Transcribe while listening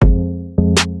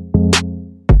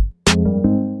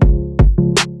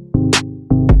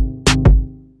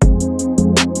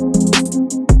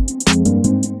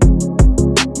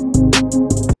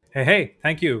Hey,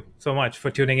 thank you so much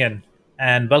for tuning in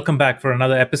and welcome back for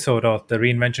another episode of the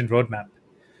Reinvention Roadmap.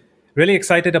 Really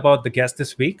excited about the guest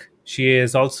this week. She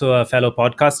is also a fellow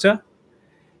podcaster.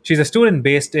 She's a student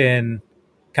based in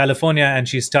California and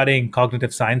she's studying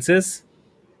cognitive sciences.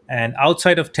 And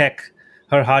outside of tech,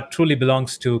 her heart truly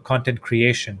belongs to content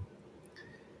creation.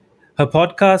 Her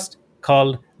podcast,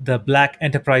 called the Black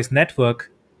Enterprise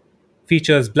Network,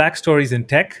 features Black stories in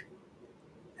tech,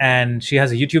 and she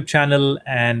has a YouTube channel,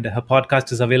 and her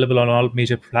podcast is available on all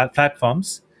major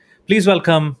platforms. Please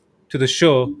welcome to the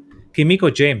show Kimiko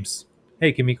James.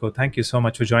 Hey, Kimiko, thank you so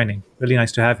much for joining. Really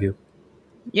nice to have you.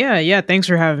 Yeah. Thanks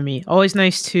for having me. Always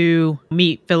nice to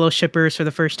meet fellow shippers for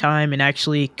the first time and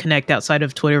actually connect outside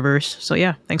of Twitterverse. So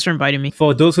yeah, thanks for inviting me.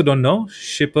 For those who don't know,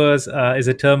 shippers is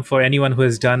a term for anyone who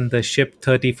has done the Ship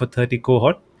 30 for 30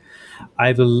 cohort.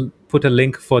 I will put a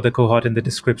link for the cohort in the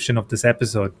description of this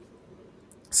episode.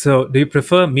 So, do you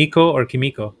prefer Miko or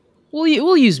Kimiko?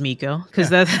 We'll use Miko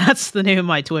because Yeah. that's the name of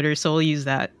my Twitter, so we'll use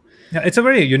that. Yeah, it's a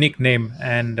very unique name.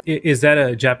 And is that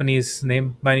a Japanese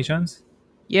name by any chance?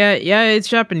 Yeah, it's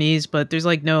Japanese, but there's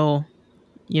like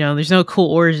there's no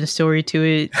cool origin story to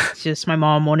it. It's just my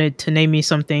mom wanted to name me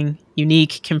something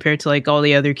unique compared to like all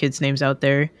the other kids' names out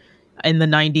there in the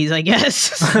 '90s, I guess.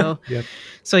 So Yep.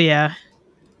 so yeah,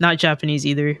 not Japanese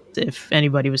either. If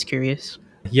anybody was curious.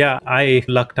 Yeah, I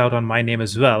lucked out on my name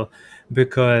as well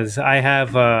because I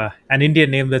have an Indian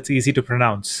name that's easy to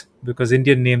pronounce because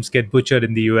Indian names get butchered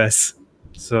in the US.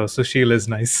 So Sushil is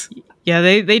nice. Yeah,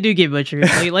 they do get butchered.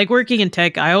 Like working in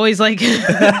tech, I always like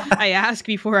I ask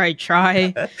before I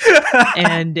try,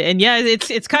 and yeah,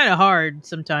 it's kind of hard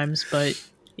sometimes, but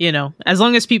as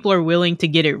long as people are willing to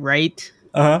get it right,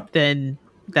 Uh-huh. then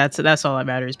that's all that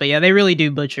matters. But yeah, they really do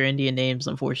butcher Indian names,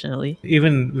 unfortunately.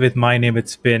 Even with my name,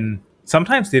 it's been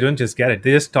sometimes they don't just get it,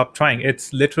 they just stop trying.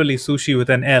 It's literally sushi with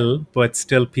an L, but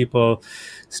still people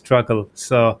struggle.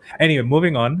 So, anyway,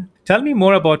 moving on. Tell me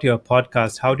more about your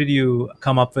podcast. How did you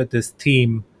come up with this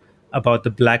theme about the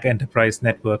Black Enterprise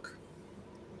Network?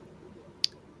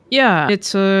 Yeah,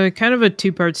 it's a kind of a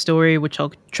two-part story, which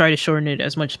I'll try to shorten it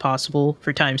as much as possible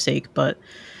for time's sake. But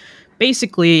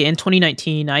basically, in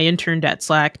 2019, I interned at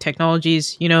Slack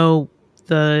Technologies.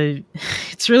 The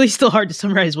it's really still hard to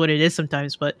summarize what it is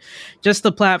sometimes, but just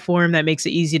the platform that makes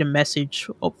it easy to message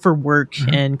for work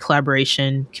Mhm. and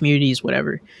collaboration, communities,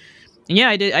 whatever. And yeah,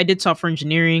 I did software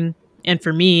engineering, and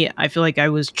for me, I feel like I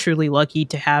was truly lucky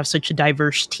to have such a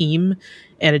diverse team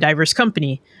and a diverse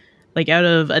company. Like out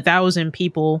of 1,000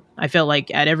 people, I felt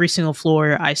like at every single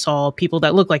floor I saw people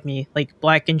that looked like me, like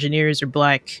black engineers or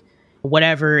black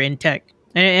whatever in tech,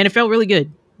 and it felt really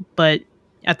good. But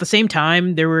at the same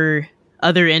time, there were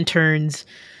other interns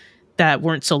that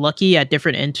weren't so lucky at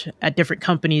at different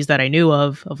companies that I knew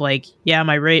of like, yeah,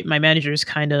 my manager is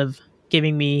kind of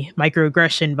giving me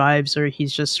microaggression vibes, or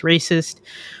he's just racist,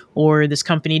 or this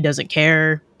company doesn't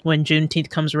care when Juneteenth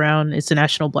comes around. It's a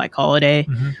national black holiday.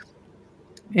 Mhm.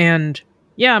 And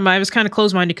yeah, I was kind of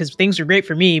closed minded because things were great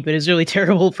for me, but it's really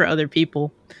terrible for other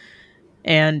people.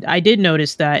 And I did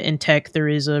notice that in tech, there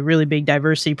is a really big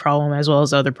diversity problem as well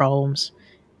as other problems.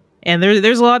 And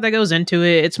there's a lot that goes into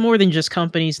it. It's more than just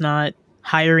companies not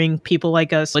hiring people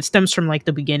like us. It stems from like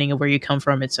the beginning of where you come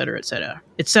from, et cetera, et cetera,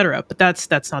 et cetera. But that's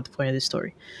not the point of this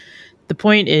story. The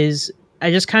point is,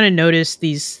 I just kind of noticed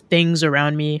these things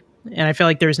around me, and I felt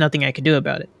like there was nothing I could do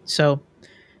about it. So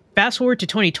fast forward to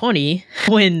 2020,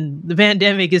 when the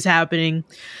pandemic is happening,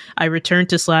 I returned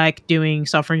to Slack doing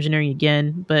software engineering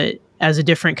again, but as a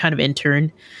different kind of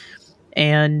intern.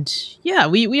 And yeah,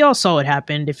 we all saw what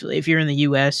happened if you're in the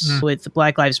US Mm. with the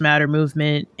Black Lives Matter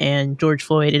movement and George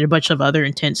Floyd and a bunch of other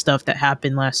intense stuff that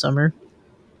happened last summer.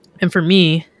 And for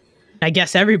me, I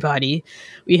guess everybody,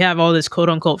 we have all this quote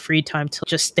unquote free time to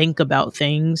just think about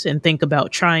things and think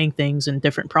about trying things in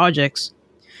different projects.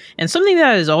 And something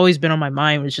that has always been on my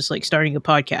mind was just like starting a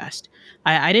podcast.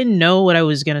 I didn't know what I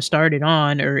was going to start it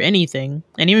on or anything.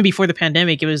 And even before the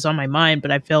pandemic, it was on my mind,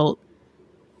 but I felt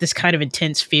this kind of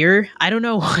intense fear. I don't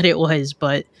know what it was,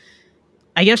 but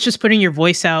I guess just putting your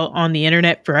voice out on the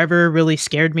internet forever really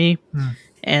scared me. Mm.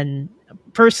 And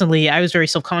personally, I was very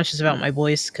self-conscious about my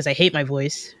voice because I hate my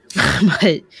voice.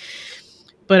 but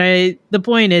the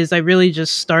point is I really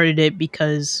just started it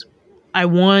because I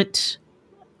want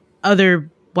other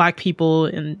black people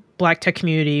in black tech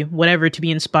community, whatever, to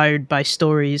be inspired by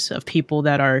stories of people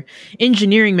that are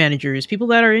engineering managers, people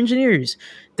that are engineers,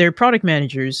 they're product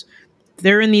managers,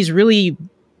 they're in these really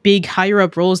big higher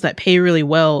up roles that pay really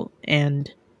well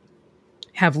and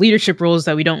have leadership roles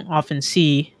that we don't often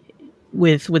see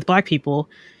with black people.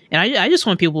 And I just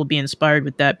want people to be inspired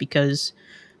with that because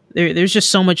there's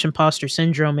just so much imposter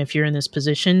syndrome if you're in this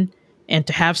position, and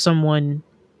to have someone,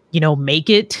 make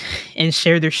it and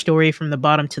share their story from the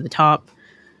bottom to the top,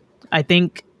 I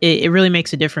think it really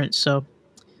makes a difference. So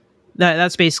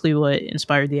that's basically what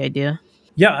inspired the idea.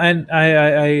 Yeah, and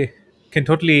I can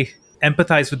totally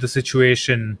empathize with the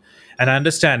situation, and I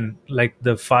understand like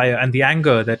the fire and the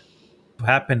anger that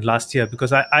happened last year,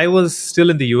 because I was still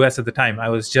in the US at the time. I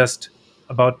was just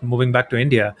about moving back to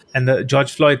India, and the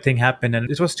George Floyd thing happened, and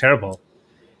it was terrible.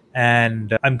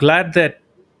 And I'm glad that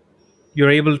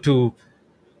you're able to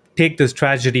take this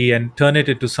tragedy and turn it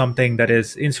into something that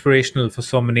is inspirational for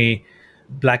so many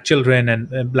black children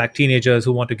and black teenagers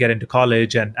who want to get into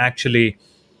college and actually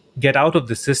get out of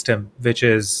the system, which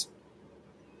is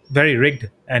very rigged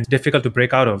and difficult to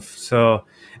break out of. So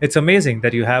it's amazing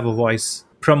that you have a voice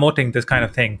promoting this kind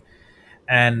of thing.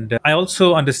 And I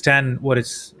also understand what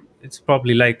it's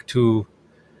probably like to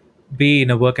be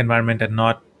in a work environment and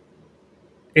not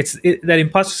that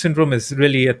imposter syndrome is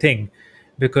really a thing,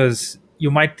 because you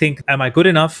might think, am I good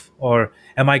enough, or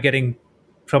am I getting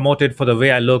promoted for the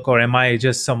way I look, or am I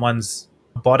just someone's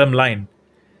bottom line?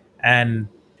 And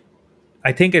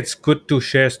I think it's good to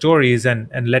share stories and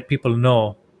let people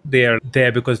know they are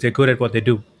there because they're good at what they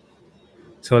do.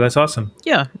 So that's awesome.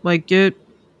 Yeah, like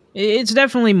it's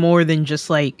definitely more than just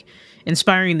like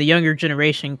inspiring the younger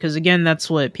generation, because again, that's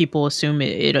what people assume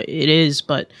it is.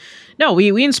 But no,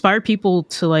 we inspire people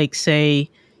to like say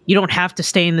you don't have to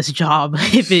stay in this job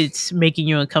if it's making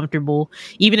you uncomfortable.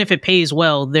 Even if it pays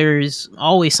well, there's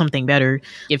always something better.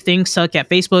 If things suck at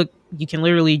Facebook, you can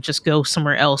literally just go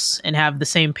somewhere else and have the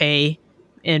same pay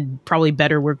and probably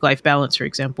better work life balance, for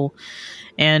example.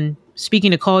 And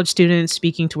speaking to college students,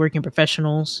 speaking to working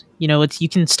professionals, it's you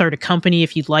can start a company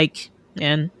if you'd like,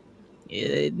 and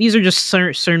these are just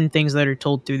certain things that are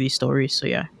told through these stories. So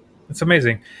yeah. It's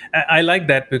amazing. I like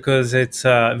that because it's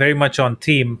very much on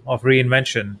theme of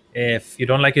reinvention. If you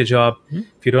don't like your job, Mhm.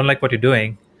 if you don't like what you're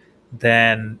doing,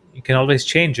 then you can always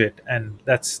change it. And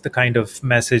that's the kind of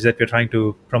message that we're trying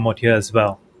to promote here as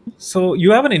well. So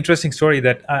you have an interesting story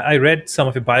that I read some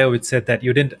of your bio, which said that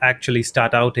you didn't actually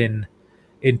start out in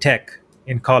tech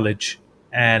in college,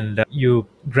 and you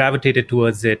gravitated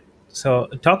towards it. So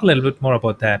talk a little bit more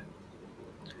about that.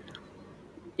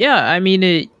 Yeah, I mean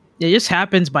it just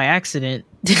happens by accident.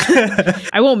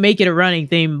 I won't make it a running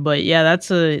theme, but yeah, it's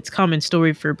a common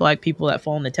story for black people that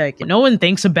fall into tech. No one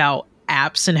thinks about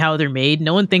apps and how they're made.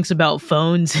 No one thinks about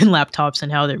phones and laptops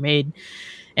and how they're made.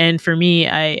 And for me,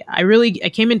 I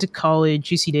came into college,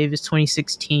 UC Davis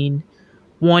 2016,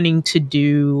 wanting to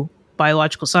do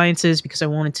biological sciences because I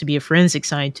wanted to be a forensic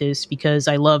scientist because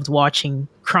I loved watching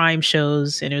crime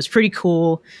shows and it was pretty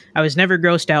cool. I was never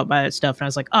grossed out by that stuff. And I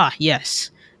was like, yes,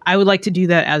 I would like to do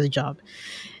that as a job.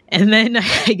 And then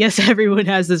I guess everyone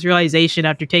has this realization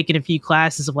after taking a few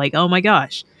classes of like, oh my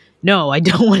gosh, no, I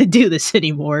don't want to do this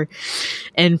anymore.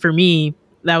 And for me,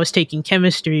 that was taking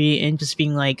chemistry and just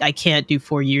being like, I can't do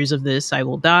 4 years of this. I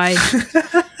will die.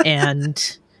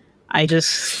 And I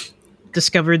just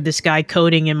discovered this guy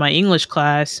coding in my English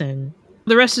class, and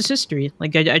the rest is history.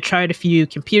 Like I tried a few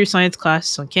computer science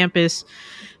classes on campus,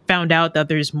 found out that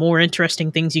there's more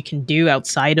interesting things you can do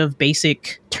outside of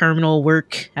basic terminal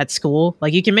work at school.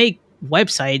 Like you can make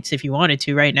websites if you wanted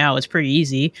to. Right now, it's pretty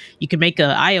easy. You can make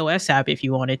a iOS app if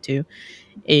you wanted to.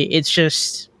 It's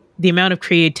just the amount of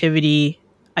creativity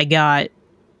I got.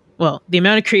 Well, the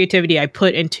amount of creativity I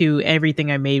put into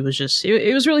everything I made was just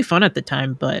it was really fun at the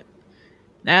time, but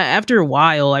after a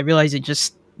while, I realized it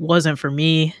just wasn't for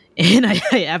me. And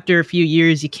after a few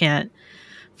years, you can't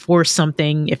force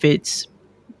something if it's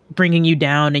bringing you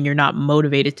down and you're not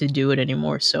motivated to do it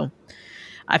anymore. So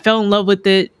I fell in love with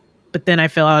it, but then I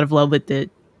fell out of love with it.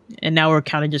 And now we're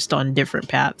kind of just on different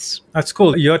paths. That's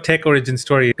cool. Your tech origin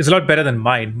story is a lot better than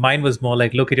mine. Mine was more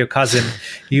like, look at your cousin.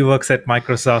 He works at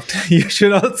Microsoft. You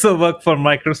should also work for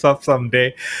Microsoft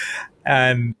someday.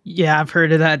 And Yeah, I've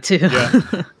heard of that too.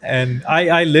 yeah, and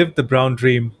I lived the brown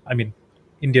dream. I mean,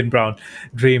 Indian brown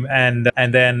dream, and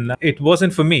then it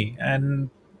wasn't for me. And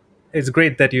it's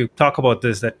great that you talk about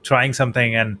this, that trying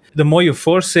something, and the more you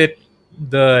force it,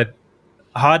 the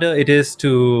harder it is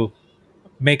to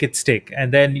make it stick,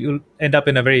 and then you'll end up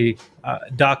in a very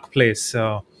dark place.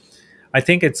 So I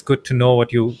think it's good to know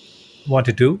what you want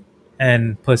to do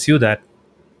and pursue that.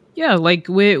 Yeah, like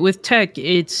with tech,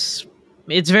 it's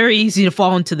very easy to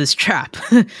fall into this trap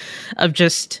of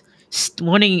just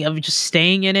wanting of just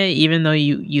staying in it, even though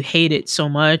you hate it so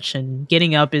much, and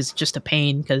getting up is just a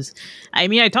pain. Because I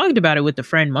mean, I talked about it with a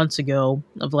friend months ago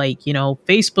of like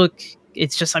Facebook.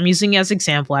 It's just I'm using it as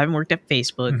example. I haven't worked at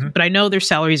Facebook, Hmm. but I know their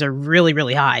salaries are really,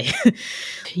 really high.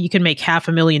 You can make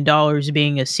 $500,000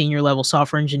 being a senior level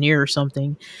software engineer or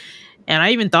something. And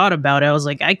I even thought about it. I was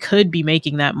like, I could be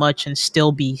making that much and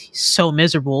still be so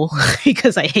miserable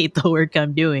because I hate the work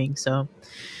I'm doing. So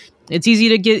it's easy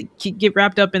to get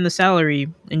wrapped up in the salary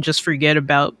and just forget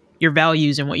about your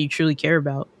values and what you truly care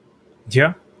about.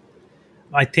 Yeah,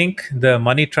 I think the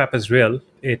money trap is real.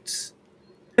 It's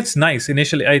nice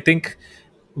initially. I think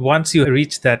once you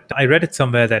reach that, I read it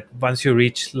somewhere that once you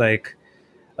reach like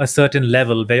a certain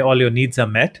level where all your needs are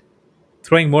met,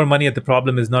 throwing more money at the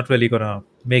problem is not really going to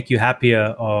make you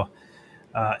happier, or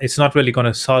it's not really going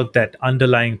to solve that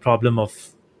underlying problem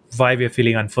of why we're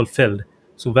feeling unfulfilled.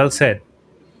 So well said.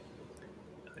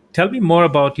 Tell me more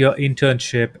about your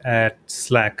internship at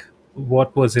Slack.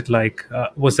 What was it like?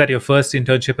 Was that your first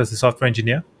internship as a software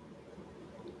engineer?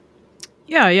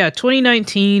 Yeah, yeah.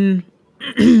 2019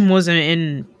 wasn't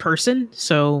in person,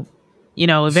 so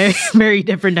a very very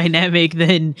different dynamic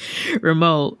than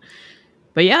remote.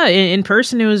 But yeah, in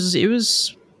person it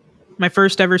was my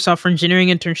first ever software engineering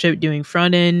internship doing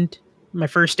front end. My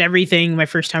first everything. My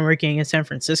first time working in San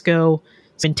Francisco.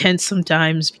 It's intense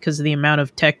sometimes because of the amount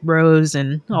of tech bros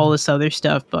and all Mhm. this other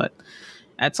stuff, but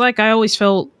it's like I always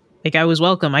felt like I was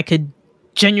welcome. I could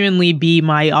genuinely be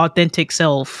my authentic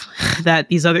self that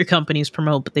these other companies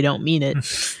promote, but they don't mean it.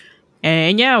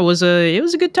 And yeah, it was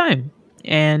a good time.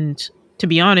 And to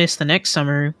be honest, the next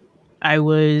summer, I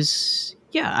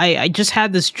just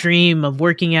had this dream of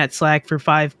working at Slack for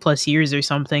 5+ years or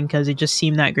something because it just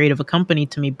seemed that great of a company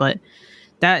to me. But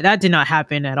that did not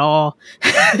happen at all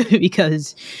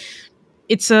because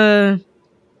it's a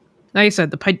like I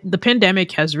said, the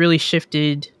pandemic has really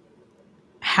shifted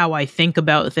how I think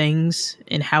about things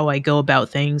and how I go about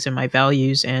things and my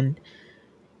values. And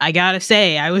I gotta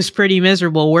say, I was pretty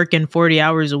miserable working 40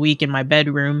 hours a week in my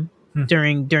bedroom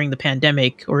during the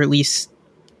pandemic, or at least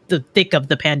the thick of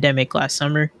the pandemic last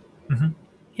summer. Mhm.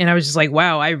 And I was just like,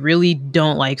 wow, I really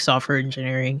don't like software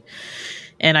engineering.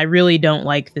 And I really don't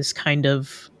like this kind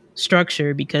of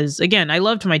structure because, again, I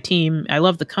loved my team, I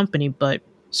loved the company, but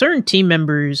certain team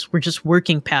members were just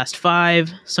working past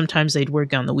five. Sometimes they'd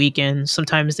work on the weekends.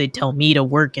 Sometimes they'd tell me to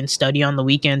work and study on the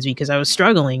weekends because I was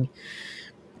struggling.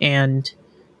 And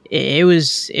it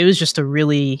was just a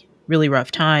really, really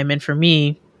rough time. And for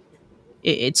me,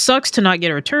 it sucks to not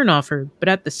get a return offer, but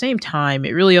at the same time,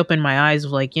 it really opened my eyes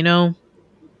of like,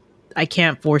 I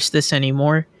can't force this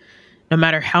anymore. No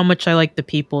matter how much I like the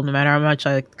people, no matter how much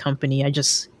I like the company, I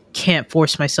just can't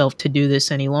force myself to do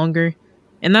this any longer.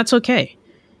 And that's okay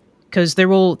because there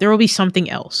will be something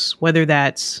else, whether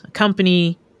that's a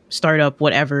company, startup,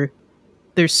 whatever.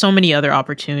 There's so many other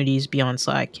opportunities beyond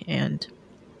Slack, and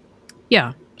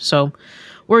yeah. So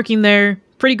working there,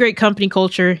 pretty great company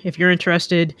culture. If you're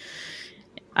interested,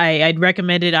 I'd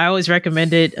recommend it. I always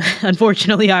recommend it.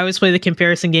 Unfortunately, I always play the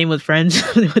comparison game with friends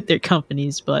with their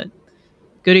companies, but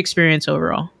good experience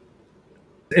overall.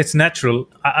 It's natural.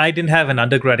 I didn't have an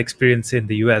undergrad experience in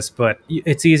the US, but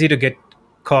it's easy to get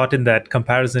caught in that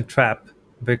comparison trap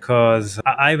because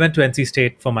I went to NC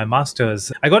State for my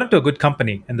master's. I got into a good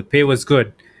company and the pay was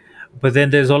good, but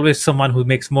then there's always someone who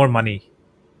makes more money,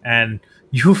 and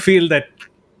you feel that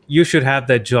you should have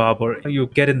that job, or you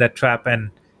get in that trap. And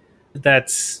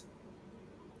that's,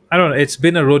 I don't know, it's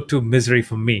been a road to misery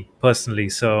for me personally.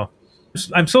 So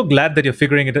I'm so glad that you're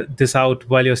figuring this out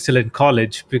while you're still in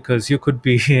college, because you could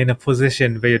be in a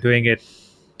position where you're doing it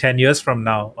 10 years from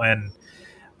now. And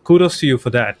kudos to you for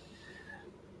that.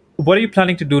 What are you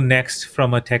planning to do next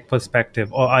from a tech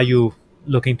perspective? Or are you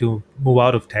looking to move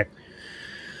out of tech?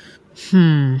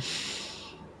 Hmm.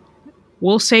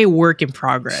 We'll say work in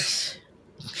progress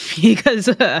because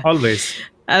Always.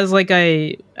 as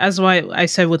why I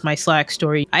said with my Slack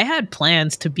story, I had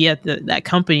plans to be at that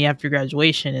company after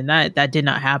graduation, and that did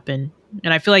not happen.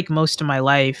 And I feel like most of my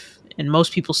life, and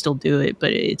most people still do it,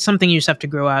 but it's something you just have to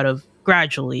grow out of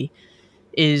gradually.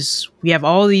 Is we have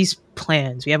all these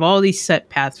plans, we have all these set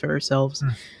paths for ourselves,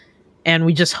 Mm. and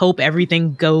we just hope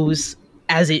everything goes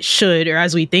as it should or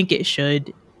as we think it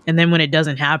should. And then when it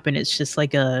doesn't happen, it's just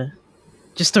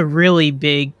a really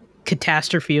big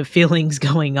catastrophe of feelings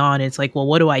going on. It's like, well,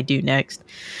 what do I do next?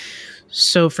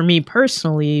 So for me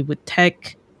personally, with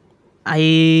tech,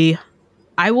 I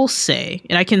I will say,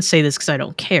 and I can say this because I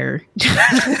don't care.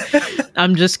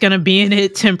 I'm just gonna be in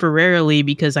it temporarily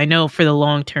because I know for the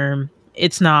long term,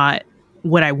 it's not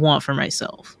what I want for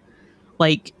myself.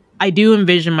 Like I do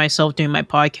envision myself doing my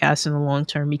podcast in the long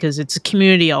term because it's a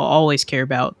community I'll always care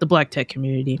about, the Black tech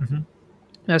community. Mhm.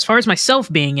 As far as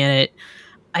myself being in it,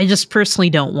 I just personally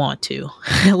don't want to.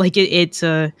 Like it's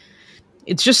a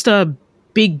it's just a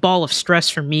big ball of stress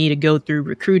for me to go through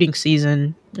recruiting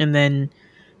season and then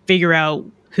figure out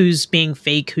who's being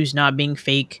fake, who's not being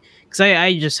fake. Because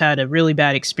I just had a really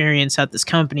bad experience at this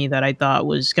company that I thought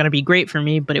was going to be great for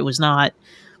me, but it was not.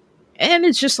 And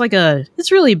it's just like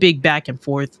it's really a big back and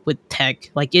forth with tech.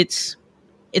 Like it's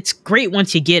great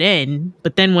once you get in,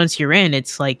 but then once you're in,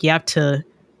 it's like you have to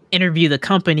interview the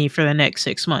company for the next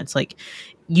 6 months. Like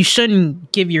you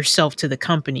shouldn't give yourself to the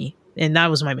company. And that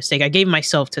was my mistake. I gave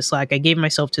myself to Slack. I gave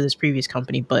myself to this previous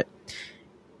company, but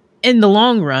in the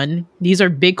long run, these are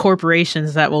big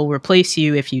corporations that will replace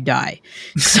you if you die.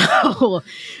 So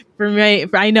for me,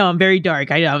 I know I'm very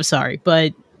dark. I know, I'm sorry,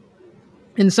 but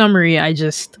in summary, I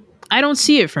don't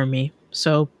see it for me.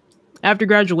 So after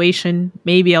graduation,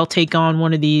 maybe I'll take on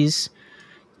one of these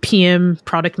PM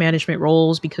product management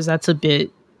roles because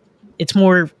it's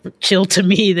more chill to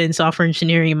me than software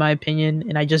engineering in my opinion,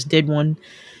 and I just did one.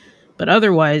 But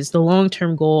otherwise, the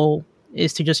long-term goal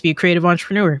is to just be a creative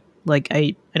entrepreneur. Like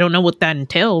I don't know what that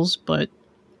entails, but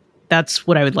that's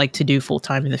what I would like to do full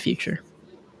time in the future.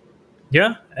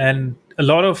 Yeah, and a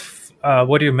lot of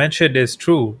what you mentioned is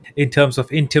true in terms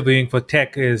of interviewing for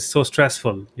tech is so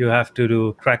stressful. You have to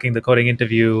do cracking the coding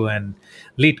interview and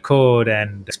lead code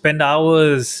and spend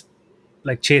hours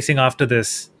like chasing after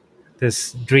this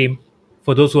dream.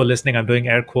 For those who are listening, I'm doing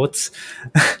air quotes,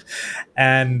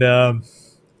 and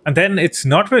and then it's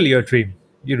not really your dream.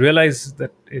 You realize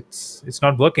that it's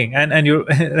not working, and you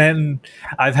and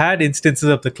I've had instances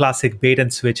of the classic bait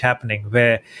and switch happening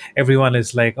where everyone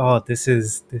is like, oh, this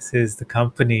is the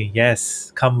company,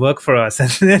 yes, come work for us,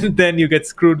 and then you get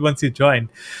screwed once you join.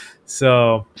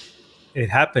 So it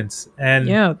happens. And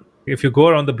Yeah, if you go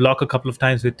around the block a couple of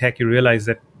times with tech, you realize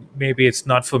that maybe it's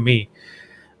not for me.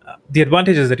 The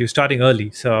advantage is that you're starting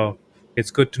early, so it's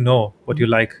good to know what you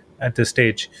like at this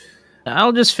stage.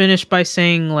 I'll just finish by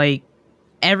saying like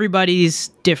everybody's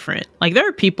different. Like there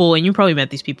are people, and you probably met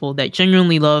these people that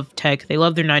genuinely love tech. They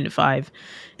love their 9 to 5,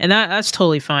 and that's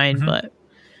totally fine. Hmm. But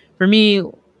for me,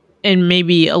 and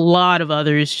maybe a lot of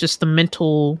others, just the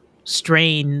mental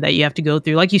strain that you have to go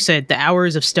through. Like you said, the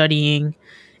hours of studying,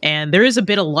 and there is a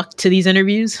bit of luck to these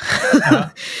interviews. Uh-huh.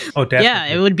 Oh, Yeah, it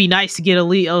definitely. would be nice to get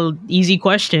a easy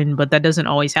question, but that doesn't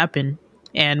always happen.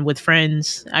 And with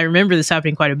friends, I remember this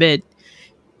happening quite a bit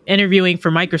interviewing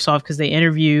for Microsoft because they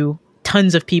interview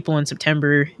tons of people in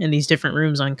September in these different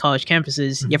rooms on college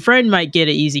campuses. Your Hmm. friend might get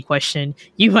an easy question,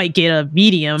 you might get a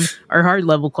medium or hard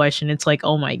level question. It's like,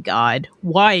 oh my god,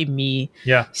 why me?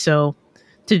 Yeah. So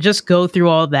to just go through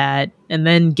all that and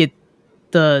then get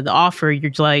the offer,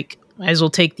 you're like, might as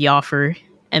well take the offer,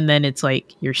 and then it's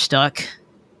like you're stuck.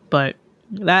 But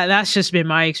that's just been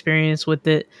my experience with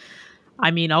it. I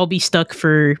mean, I'll be stuck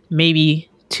for maybe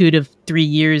 2 to 3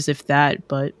 years, if that.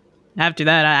 But after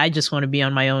that, I just want to be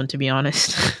on my own, to be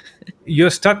honest. You're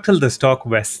stuck till the stock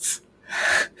vests.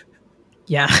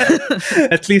 Yeah.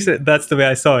 At least that's the way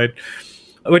I saw it.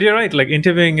 But you're right, like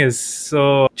interviewing is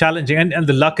so challenging, and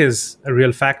the luck is a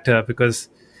real factor because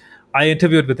I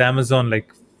interviewed with Amazon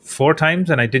like 4 times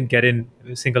and I didn't get in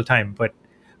a single time. But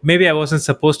maybe I wasn't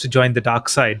supposed to join the dark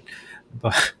side,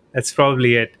 but that's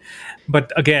probably it.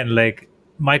 But again, like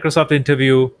Microsoft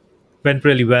interview went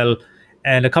really well,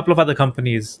 and a couple of other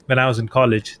companies when I was in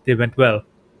college, they went well.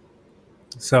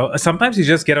 So sometimes you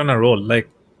just get on a roll. Like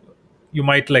you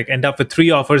might like end up with 3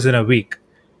 offers in a week,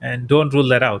 and don't rule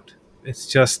that out. It's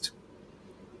just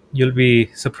you'll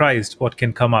be surprised what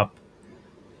can come up.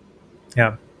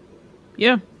 Yeah.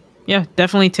 Yeah. Yeah.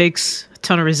 Definitely takes a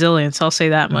ton of resilience. I'll say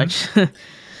that Mhm. much.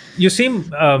 You seem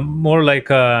more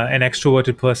like an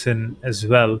extroverted person as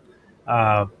well.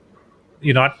 Uh,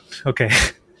 you're not okay.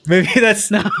 Maybe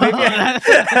that's No. maybe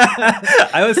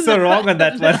I was so wrong on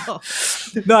that one. No.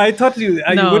 No, I thought you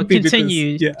No. would be because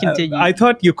Continue. yeah, Continue. I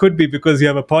thought you could be because you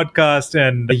have a podcast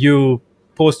and you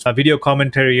post a video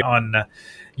commentary on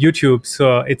YouTube.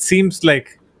 So it seems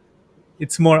like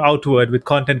it's more outward with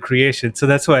content creation. So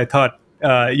that's why I thought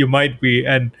you might be,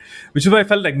 and which is why I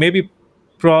felt like maybe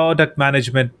product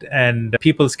management and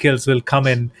people skills will come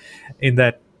in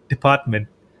that department.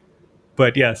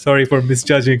 But yeah, sorry for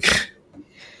misjudging.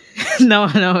 No,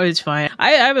 no, it's fine.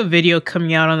 I have a video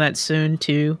coming out on that soon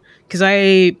too, because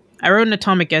I wrote an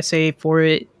atomic essay for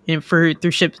it and for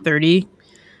through Ship 30.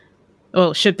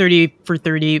 Well, Ship 30 for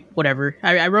 30, whatever.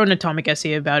 I wrote an atomic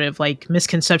essay about it, of like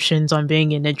misconceptions on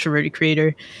being an introverted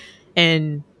creator,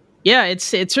 and yeah,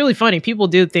 it's really funny. People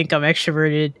do think I'm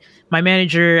extroverted. My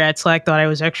manager at Slack thought I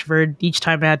was extroverted each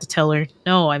time I had to tell her,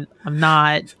 no, I'm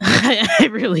not. I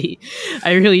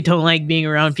really don't like being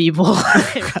around people.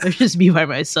 I'd rather just be by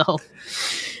myself.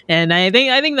 And I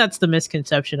think that's the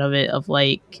misconception of it, of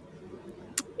like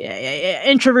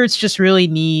introverts just really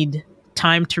need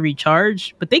time to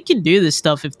recharge, but they can do this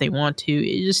stuff if they want to.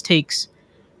 It just takes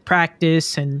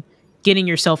practice and getting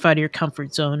yourself out of your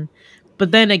comfort zone.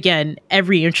 But then again,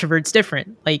 every introvert's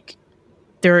different. Like,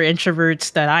 there are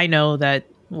introverts that I know that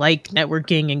like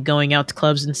networking and going out to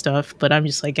clubs and stuff, but I'm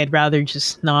just like, I'd rather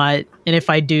just not. And if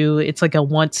I do, it's like a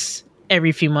once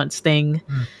every few months thing.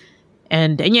 Mm.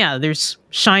 And yeah, there's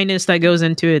shyness that goes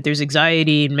into it. There's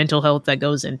anxiety and mental health that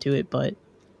goes into it. But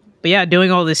yeah,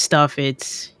 doing all this stuff,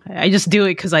 I just do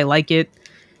it because I like it.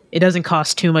 It doesn't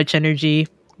cost too much energy.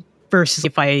 Versus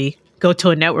if I go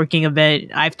to a networking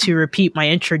event, I have to repeat my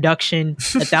introduction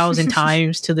 1,000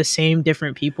 times to the same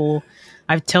different people.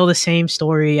 I have to tell the same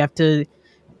story. I have to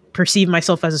perceive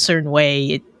myself as a certain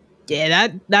way. Yeah,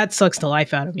 that sucks the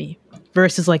life out of me.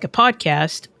 Versus like a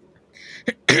podcast,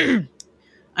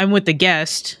 I'm with a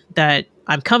guest that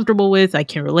I'm comfortable with, I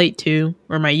can relate to,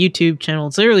 or my YouTube channel.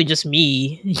 It's literally just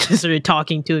me, just sort of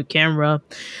talking to a camera,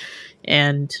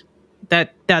 and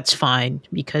that's fine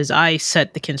because I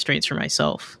set the constraints for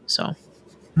myself. So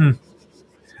Hmm.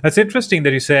 That's interesting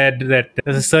that you said that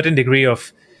there's a certain degree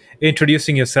of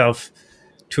introducing yourself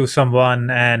to someone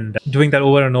and doing that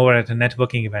over and over at a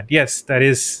networking event. Yes,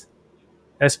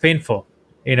 that's painful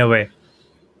in a way.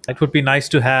 It would be nice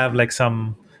to have like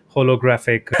some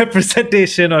holographic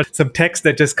representation or some text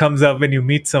that just comes up when you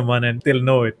meet someone and they'll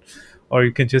know it. Or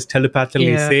you can just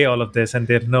telepathically yeah, say all of this and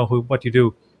they'll know what you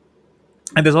do.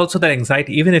 And there's also that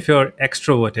anxiety, even if you're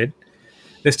extroverted,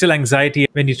 there's still anxiety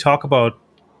when you talk about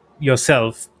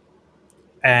yourself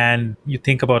and you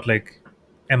think about like,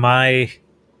 am I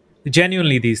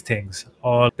genuinely these things?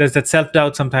 Or there's that self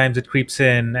doubt sometimes it creeps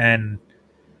in, and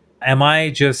am I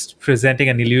just presenting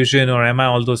an illusion or am I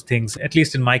all those things? At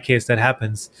least in my case, that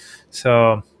happens.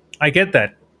 So I get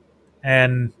that.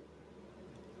 And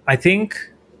I think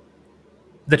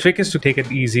the trick is to take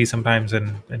it easy sometimes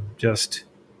and just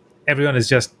everyone is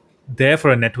just there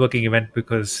for a networking event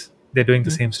because they're doing the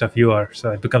mm. same stuff you are.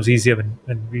 So it becomes easier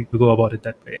when we go about it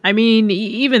that way. I mean,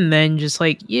 even then, just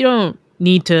like you don't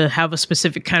need to have a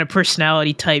specific kind of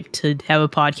personality type to have a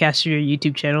podcast or your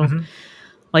YouTube channel. Hmm.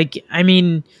 Like, I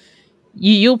mean,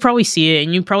 you'll probably see it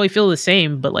and you probably feel the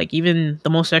same, but like even the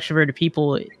most extroverted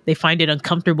people, they find it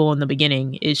uncomfortable in the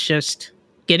beginning. It's just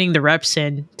getting the reps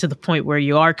in to the point where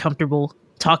you are comfortable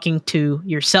talking to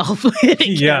yourself in a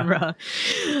Yeah, camera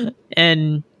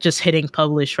and just hitting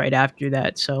publish right after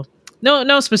that. So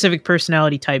no specific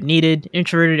personality type needed.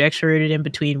 Introverted, extroverted, in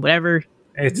between, whatever.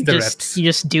 it's You the just reps. you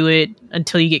just do it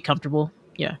until you get comfortable.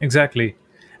 Yeah. Exactly.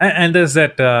 And there's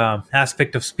that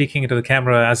aspect of speaking into the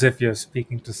camera as if you're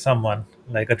speaking to someone,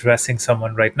 like addressing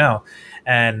someone right now.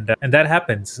 And that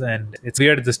happens. And it's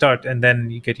weird at the start, and then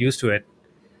you get used to it.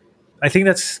 I think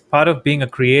that's part of being a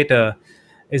creator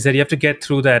is that you have to get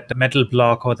through that mental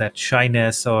block or that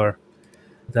shyness or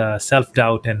the self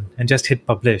doubt and just hit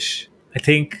publish. I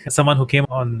think someone who came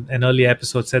on an earlier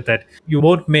episode said that you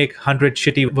won't make 100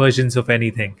 shitty versions of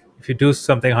anything. If you do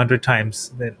something 100 times,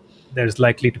 then there's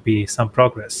likely to be some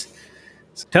progress.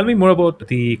 So tell me more about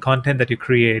the content that you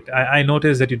create. I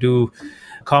noticed that you do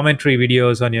commentary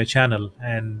videos on your channel,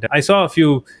 and I saw a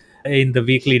few in the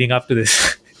week leading up to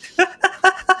this.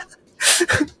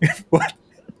 What?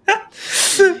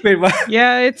 Wait, why,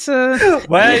 Yeah,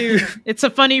 why are you? it's a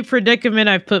funny predicament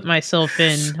I've put myself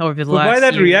in over the But why last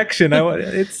that year. reaction?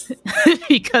 It's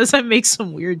Because I make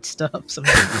some weird stuff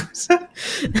sometimes.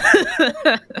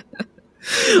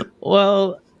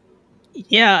 Well,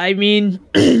 yeah, I mean,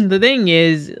 the thing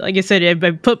is, like I said,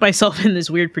 I put myself in this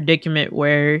weird predicament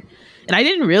where, and I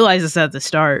didn't realize this at the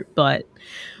start, but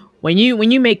when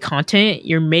you make content,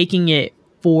 you're making it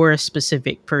for a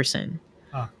specific person.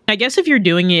 ah, I guess if you're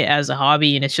doing it as a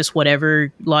hobby and it's just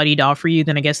whatever la di da for you,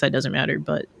 then I guess that doesn't matter.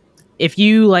 But if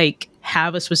you like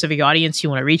have a specific audience you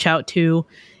want to reach out to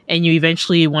and you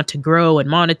eventually want to grow and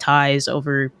monetize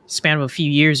over a span of a few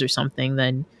years or something,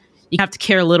 then you have to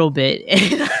care a little bit.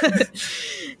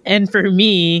 And for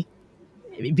me,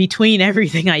 between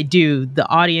everything I do, the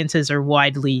audiences are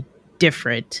widely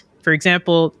different. For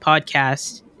example,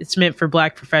 podcast, it's meant for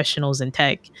black professionals in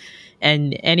tech,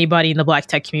 and anybody in the black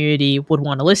tech community would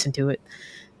want to listen to it.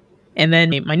 And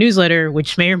then my newsletter,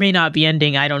 which may or may not be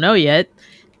ending, I don't know yet,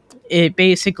 it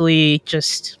basically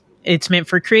just it's meant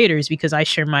for creators because I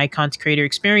share my content creator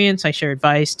experience, I share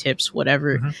advice, tips,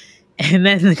 whatever. mhm. And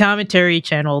then the commentary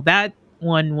channel, that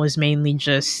one was mainly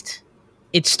just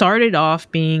it started off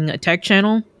being a tech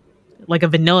channel, like a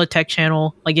vanilla tech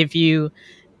channel. Like if you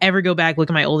ever go back look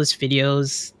at my oldest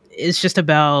videos, it's just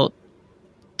about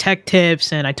tech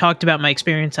tips and I talked about my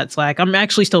experience at Slack. I'm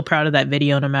actually still proud of that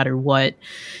video no matter what.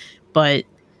 But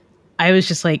I was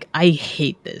just like, I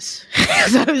hate this.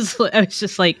 'Cause I was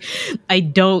just like, I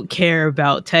don't care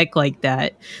about tech like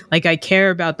that. Like, I care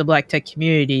about the Black tech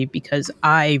community because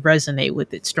I resonate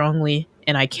with it strongly,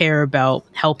 and I care about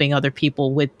helping other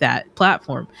people with that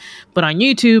platform. But on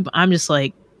YouTube, I'm just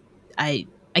like, I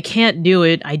I can't do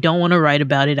it. I don't want to write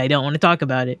about it. I don't want to talk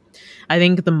about it. I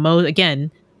think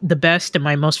the best and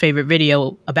my most favorite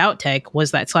video about tech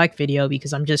was that Slack video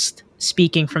because I'm just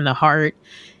speaking from the heart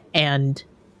and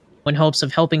in hopes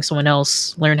of helping someone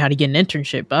else learn how to get an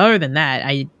internship. But other than that,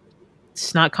 I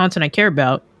it's not content I care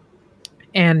about.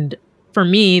 And for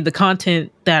me, the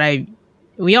content that I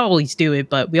we always do it,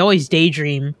 but we always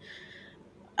daydream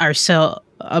ourselves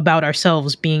about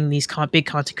ourselves being these big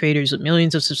content creators with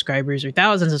millions of subscribers or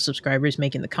thousands of subscribers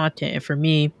making the content. And for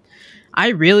me, I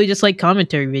really just like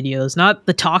commentary videos, not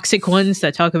the toxic ones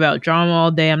that talk about drama all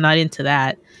day. I'm not into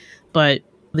that. But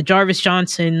the Jarvis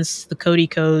Johnsons, the Cody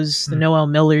Coes, the Mm. Noel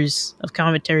Millers of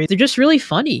commentary, they're just really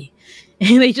funny.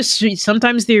 And they just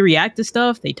sometimes they react to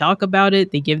stuff, they talk about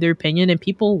it, they give their opinion, and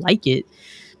people like it.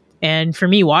 And for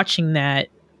me, watching that,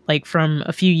 like from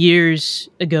a few years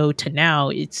ago to now,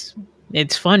 it's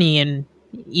funny. And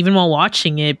even while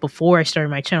watching it before I started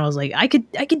my channel, I was like, I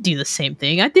could do the same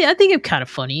thing. I think I'm kind of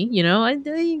funny, you know. I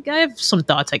have some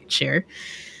thoughts I could share,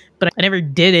 but I never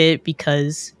did it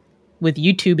because with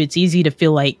YouTube, it's easy to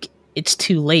feel like it's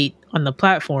too late on the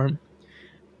platform.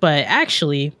 But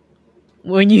actually,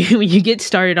 when you when you get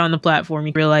started on the platform,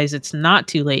 you realize it's not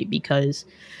too late because,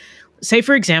 say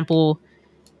for example,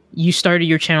 you started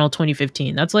your channel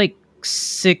 2015. That's like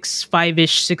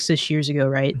 6-ish years ago,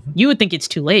 right? Mhm. You would think it's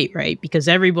too late, right? Because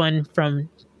everyone from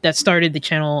that started the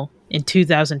channel in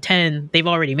 2010, they've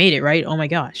already made it, right? Oh my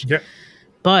gosh. Yeah.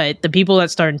 But the people that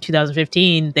started in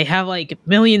 2015, they have like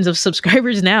millions of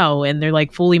subscribers now and they're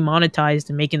like fully monetized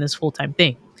and making this full-time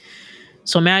thing.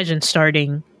 So imagine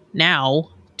starting now,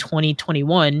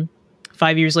 2021,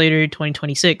 5 years later,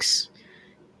 2026.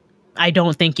 I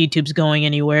don't think YouTube's going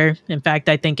anywhere. In fact,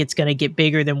 I think it's going to get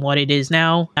bigger than what it is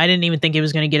now. I didn't even think it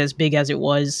was going to get as big as it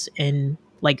was in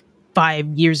like 5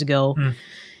 years ago. Mm.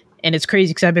 And it's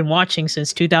crazy because I've been watching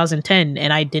since 2010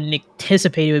 and I didn't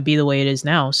anticipate it would be the way it is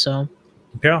now. So,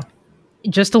 Yeah.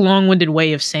 just a long winded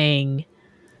way of saying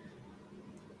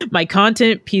my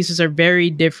content pieces are very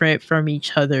different from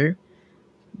each other,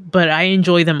 but I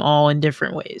enjoy them all in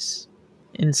different ways.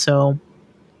 And so,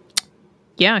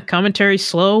 yeah, commentary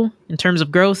slow in terms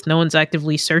of growth. No one's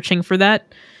actively searching for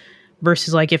that.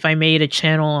 Versus like if I made a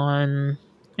channel on,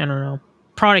 I don't know,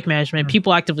 product management, Mm.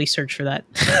 people actively search for that.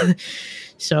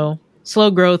 So slow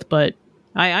growth, but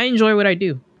I enjoy what I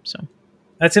do. So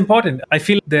That's important. I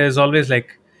feel there's always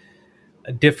like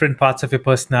different parts of your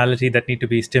personality that need to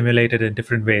be stimulated in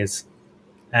different ways.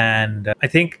 And I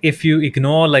think if you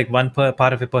ignore like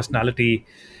part of your personality,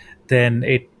 then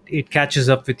it catches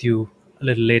up with you a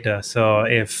little later. So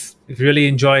if you really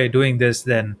enjoy doing this,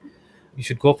 then you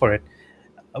should go for it.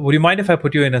 Would you mind if I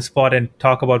put you in a spot and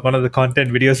talk about one of the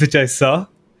content videos which I saw?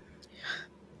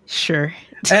 sure.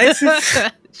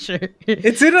 It's Sure.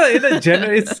 it's in a general.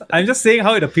 It's I'm just saying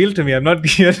how it appealed to me. I'm not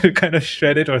here to kind of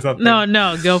shred it or something. No,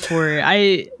 no, go for it.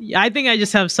 I think I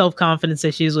just have self confidence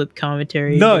issues with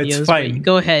commentary No, it's videos, but fine.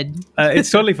 go ahead. It's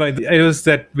totally fine. It was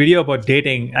that video about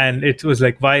dating, and it was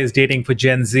like, why is dating for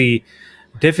Gen Z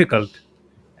difficult?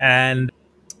 And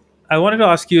I wanted to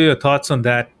ask you your thoughts on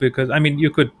that because I mean, you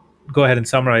could go ahead and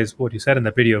summarize what you said in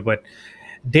the video, but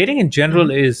dating in general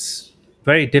Mhm. is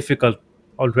very difficult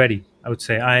already. I would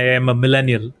say I am a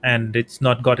millennial, and it's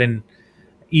not gotten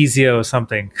easier or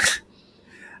something.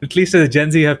 At least as a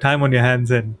Gen Z, you have time on your hands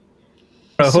and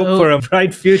I hope So for a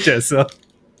bright future. So,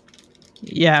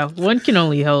 yeah, one can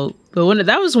only hope. But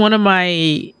that was one of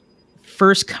my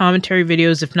first commentary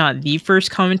videos, if not the first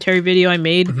commentary video I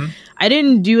made. mhm. I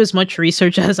didn't do as much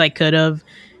research as I could have,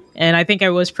 and I think I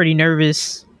was pretty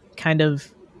nervous, kind of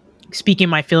speaking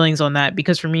my feelings on that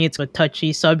because for me it's a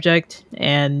touchy subject.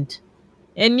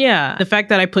 And yeah, the fact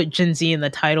that I put Gen Z in the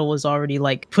title was already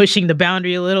like pushing the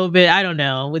boundary a little bit. I don't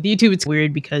know. With YouTube, it's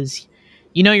weird because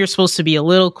you're supposed to be a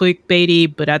little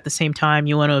clickbaity, but at the same time,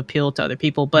 you want to appeal to other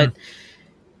people. Mm.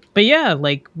 But yeah,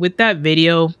 like with that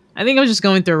video, I think I was just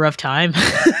going through a rough time.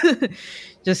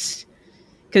 Just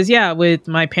because, yeah, with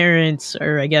my parents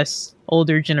or I guess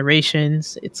older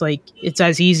generations, it's like it's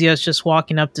as easy as just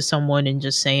walking up to someone and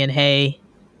just saying, "Hey,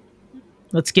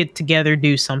 let's get together,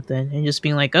 do something," and just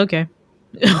being like, "Okay."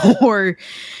 Or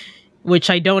which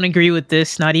I don't agree with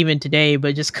this, not even today,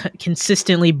 but just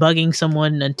consistently bugging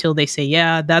someone until they say,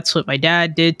 "Yeah, that's what my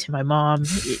dad did to my mom."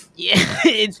 Yeah,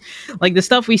 it's like the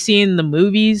stuff we see in the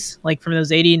movies, like from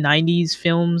those 80s, 90s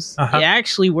films. It Uh-huh.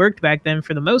 actually worked back then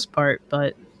for the most part,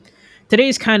 but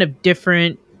today's kind of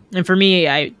different. And for me,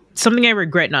 I something I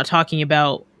regret not talking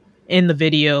about in the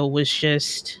video was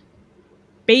just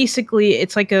basically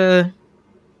it's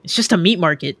just a meat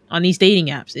market on these dating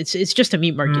apps. It's just a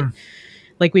meat market. Mm,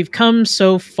 Like we've come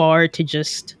so far to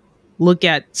just look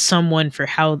at someone for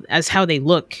how they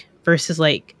look versus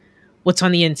like what's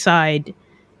on the inside,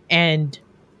 and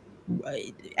uh,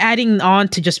 adding on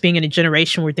to just being in a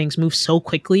generation where things move so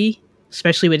quickly,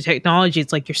 especially with technology.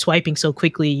 It's like you're swiping so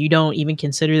quickly you don't even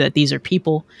consider that these are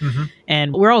people, hmm.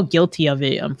 and we're all guilty of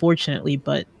it, unfortunately.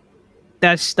 But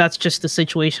that's just the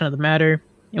situation of the matter.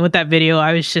 And with that video,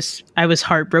 I was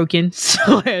heartbroken.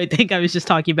 So I think I was just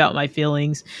talking about my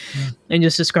feelings Mm. and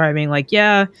just describing like,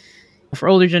 yeah, for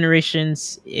older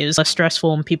generations it was less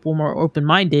stressful and people were more open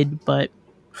minded, but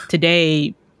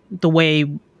today the way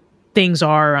things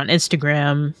are on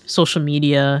Instagram, social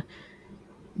media,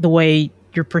 the way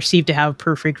you're perceived to have a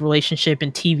perfect relationship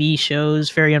in TV shows,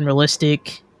 very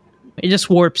unrealistic. It just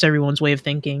warps everyone's way of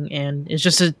thinking, and it's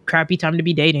just a crappy time to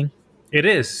be dating. It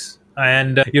is.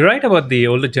 And you're right about the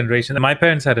older generation. My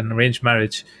parents had an arranged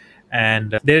marriage,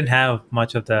 and they didn't have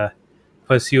much of the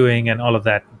pursuing and all of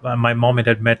that. My mom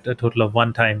had met a total of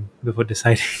one time before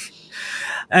deciding.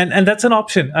 And that's an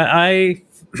option. I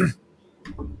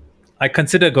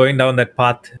consider going down that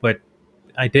path, but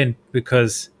I didn't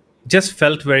because it just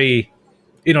felt very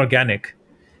inorganic.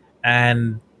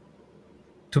 And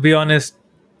to be honest,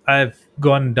 I've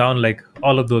gone down like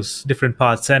all of those different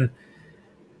paths, and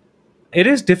it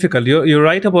is difficult. You're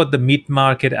right about the meat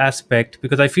market aspect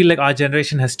because I feel like our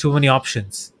generation has too many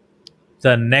options.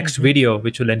 The next Hmm. video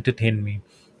which will entertain me,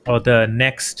 or the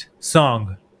next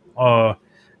song, or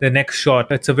the next short.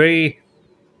 It's a very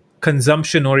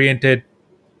consumption oriented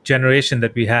generation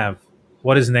that we have.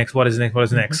 What is next? What is next? What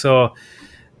is Hmm. next? So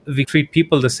we treat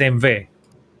people the same way.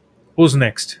 Who's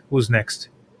next? Who's next?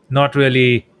 Not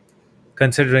really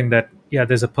considering that, yeah,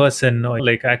 there's a person, or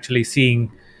like actually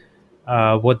seeing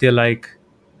what they're like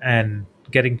and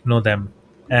getting to know them.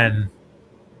 And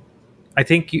I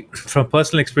think from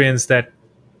personal experience, that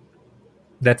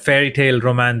fairy tale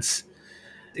romance,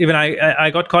 even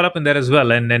I got caught up in that as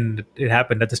well. And then it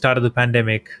happened at the start of the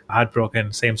pandemic,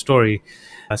 heartbroken, same story.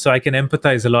 So I can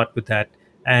empathize a lot with that.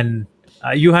 And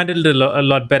you handled it a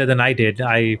lot better than I did.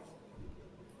 I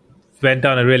went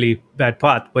down a really bad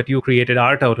path, but you created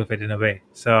art out of it in a way.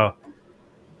 So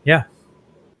yeah.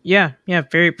 Yeah, yeah,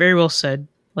 very very well said.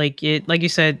 Like you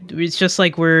said, it's just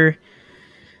like we're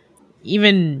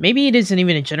even maybe it isn't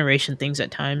even a generation things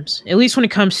at times. At least when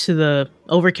it comes to the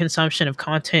overconsumption of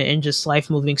content and just life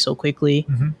moving so quickly.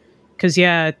 Hmm. Cuz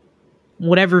yeah,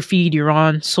 whatever feed you're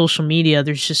on social media,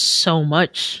 there's just so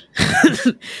much.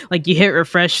 Like you hit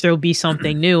refresh, there'll be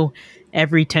something new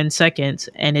every 10 seconds,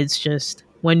 and it's just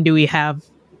when do we have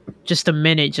just a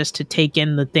minute just to take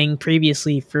in the thing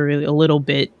previously for a little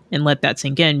bit and let that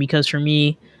sink in? Because for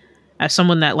me, as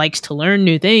someone that likes to learn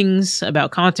new things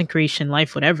about content creation,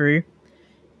 life, whatever,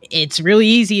 it's really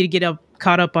easy to get up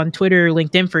caught up on Twitter,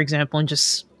 LinkedIn, for example, and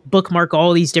just bookmark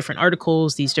all these different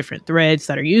articles, these different threads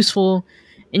that are useful,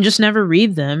 and just never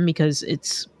read them because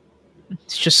it's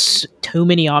just too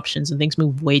many options and things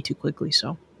move way too quickly.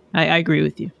 So I agree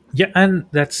with you. Yeah, and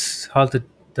that's how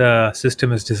the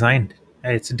system is designed.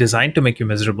 It's designed to make you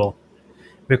miserable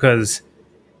because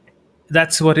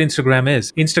that's what Instagram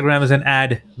is. Instagram is an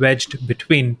ad wedged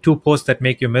between two posts that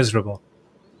make you miserable.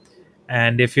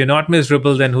 And if you're not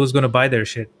miserable, then who's going to buy their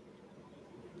shit?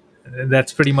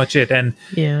 That's pretty much it. And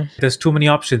Yeah. there's too many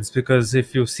options because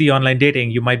if you see online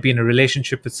dating, you might be in a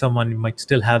relationship with someone, you might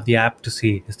still have the app to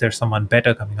see is there someone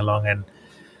better coming along. And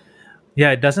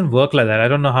yeah, it doesn't work like that. I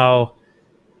don't know how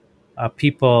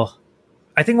people.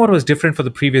 I think what was different for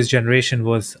the previous generation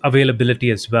was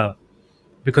availability as well,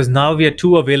 because now we are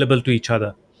too available to each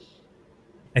other.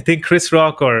 I think Chris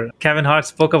Rock or Kevin Hart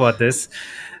spoke about this,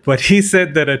 but he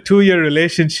said that a 2 year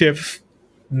relationship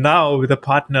now with a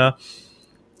partner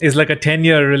is like a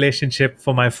 10-year relationship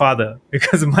for my father.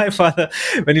 Because my father,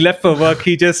 when he left for work,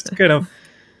 he just kind of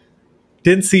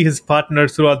didn't see his partner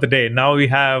throughout the day. Now we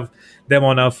have them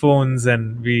on our phones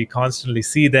and we constantly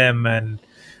see them, and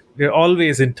we're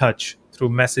always in touch through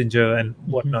Messenger and Mhm.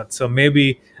 whatnot. So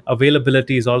maybe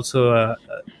availability is also a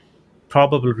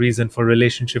probable reason for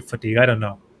relationship fatigue. I don't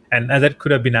know. And that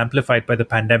could have been amplified by the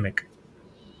pandemic.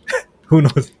 Who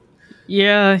knows?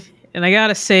 Yeah, and I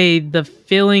gotta say, the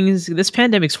feelings, this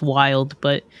pandemic's wild,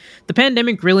 but the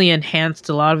pandemic really enhanced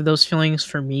a lot of those feelings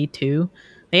for me too.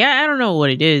 Yeah, I don't know what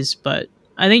it is, but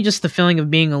I think just the feeling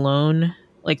of being alone,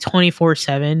 like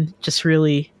 24/7, just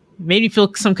really made me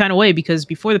feel some kind of way because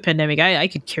before the pandemic, I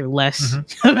could care less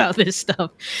Hmm. about this stuff.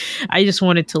 I just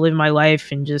wanted to live my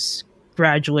life and just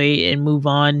graduate and move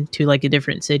on to like a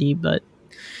different city. But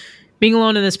being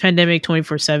alone in this pandemic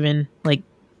 24/7, like,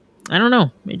 I don't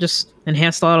know, it just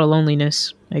enhanced a lot of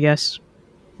loneliness, I guess.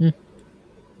 Mm.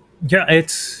 Yeah,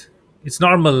 it's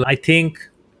normal. I think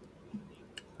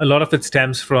a lot of it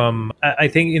stems from. I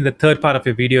think in the third part of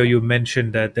your video, you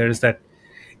mentioned that there is that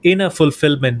inner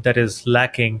fulfillment that is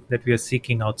lacking that we are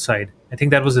seeking outside. I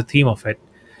think that was the theme of it,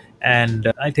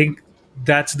 and I think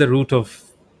that's the root of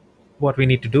what we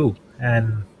need to do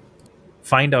and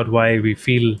find out why we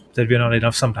feel that we're not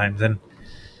enough sometimes. And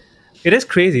it is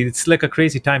crazy. It's like a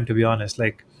crazy time, to be honest.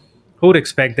 Like, who would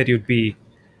expect that you'd be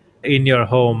in your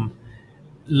home,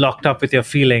 locked up with your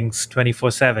feelings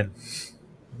 24/7,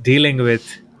 dealing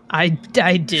with. I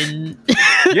didn't.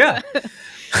 Yeah.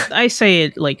 I say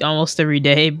it like almost every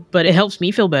day, but it helps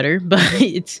me feel better.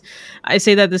 But I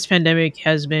say that this pandemic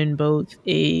has been both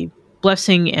a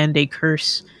blessing and a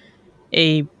curse.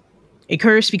 A a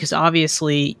curse because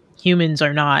obviously humans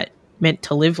are not meant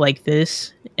to live like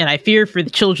this, and I fear for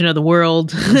the children of the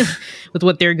world with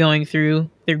what they're going through.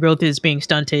 Their growth is being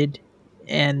stunted,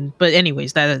 and but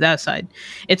anyways, that aside,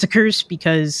 it's a curse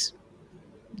because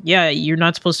yeah, you're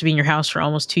not supposed to be in your house for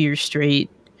almost 2 years straight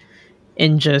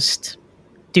and just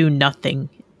do nothing.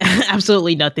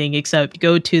 Absolutely nothing except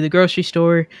go to the grocery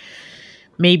store,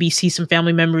 maybe see some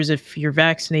family members if you're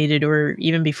vaccinated, or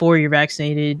even before you're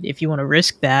vaccinated if you want to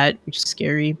risk that, which is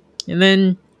scary. And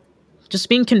then just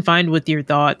being confined with your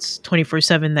thoughts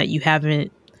 24/7 that you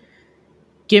haven't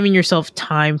given yourself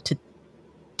time to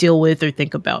deal with or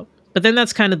think about. But then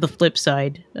that's kind of the flip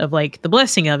side of like the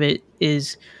blessing of it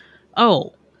is,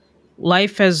 oh,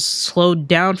 life has slowed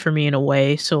down for me in a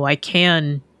way so I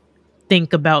can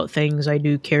think about things I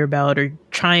do care about or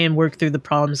try and work through the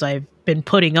problems I've been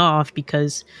putting off,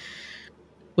 because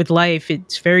with life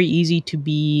it's very easy to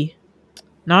be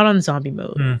not on zombie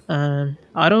mode. Hmm.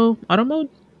 Auto mode?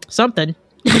 Something.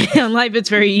 In life it's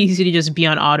very easy to just be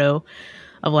on auto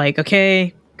of like,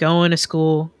 okay, going to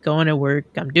school, going to work,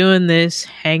 I'm doing this,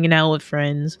 hanging out with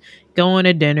friends, going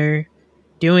to dinner,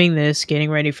 doing this, getting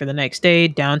ready for the next day,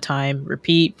 downtime,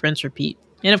 repeat, rinse, repeat.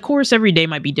 And of course, every day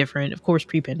might be different, of course,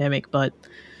 pre pandemic, but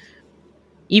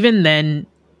even then,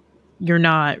 you're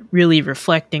not really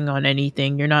reflecting on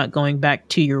anything. You're not going back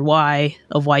to your why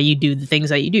of why you do the things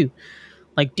that you do.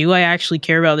 Like, do I actually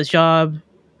care about this job?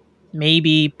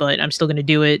 Maybe, but I'm still going to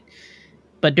do it.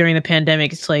 But during the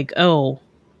pandemic, it's like, oh,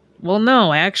 well,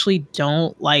 no, I actually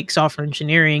don't like software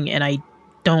engineering and I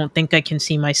don't think I can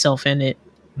see myself in it.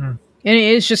 Hmm. And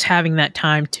it is just having that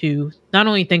time to not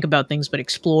only think about things, but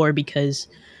explore, because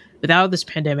without this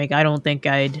pandemic, I don't think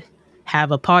I'd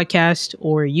have a podcast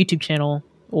or a YouTube channel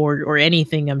or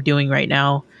anything I'm doing right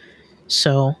now.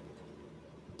 So,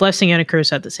 blessing and a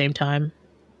curse at the same time.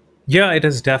 Yeah, it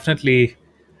has definitely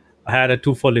had a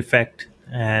twofold effect.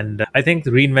 And I think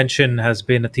the reinvention has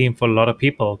been a theme for a lot of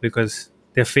people because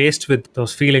they're faced with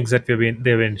those feelings that they've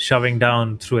been shoving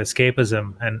down through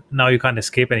escapism, and now you can't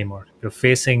escape anymore. You're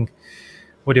facing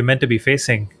what you're meant to be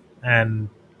facing. And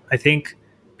I think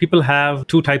people have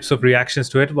two types of reactions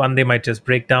to it. One, they might just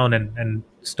break down and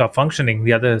stop functioning.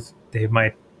 The other, they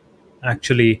might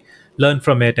actually learn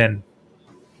from it and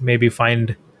maybe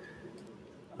find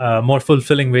a more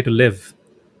fulfilling way to live.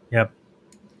 Yeah.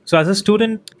 So, as a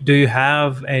student, do you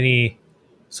have any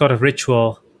sort of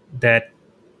ritual that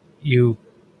you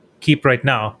keep right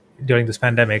now during this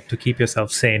pandemic to keep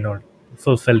yourself sane or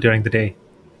fulfilled during the day?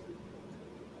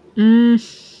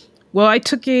 Well, I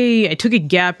took a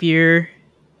gap year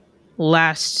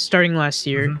starting last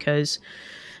year, Hmm. because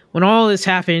when all this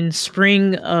happened,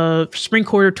 spring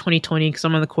quarter 2020, because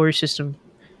I'm on the quarter system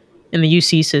in the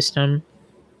UC system,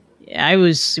 I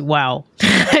was wow.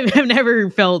 I've never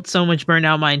felt so much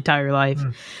burnout my entire life.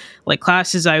 Mm. Like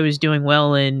classes I was doing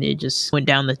well in, it just went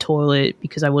down the toilet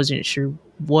because I wasn't sure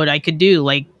what I could do.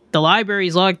 Like the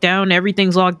library's locked down,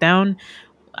 everything's locked down.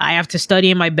 I have to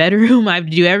study in my bedroom. I have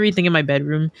to do everything in my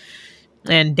bedroom.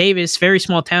 And Davis, very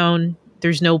small town,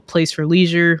 there's no place for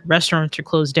leisure. Restaurants are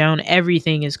closed down.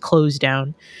 Everything is closed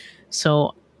down.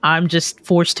 So I'm just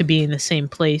forced to be in the same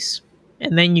place.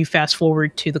 And then you fast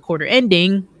forward to the quarter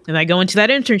ending, and I go into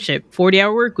that internship,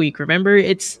 40-hour work week. Remember,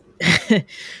 it's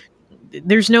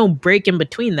there's no break in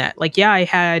between that. Like, yeah, I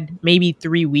had maybe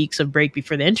 3 weeks of break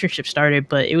before the internship started,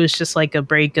 but it was just like a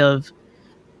break of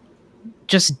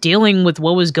just dealing with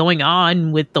what was going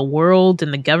on with the world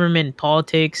and the government and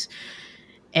politics.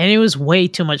 And it was way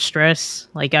too much stress.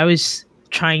 Like, I was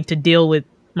trying to deal with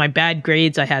my bad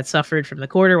grades I had suffered from the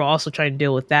quarter while also trying to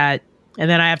deal with that. And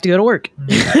then I have to go to work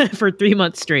for 3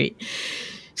 months straight.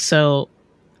 So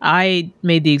I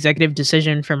made the executive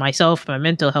decision for myself, my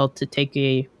mental health, to take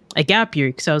a a gap year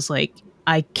because I was like,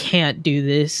 I can't do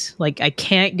this. Like, I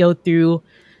can't go through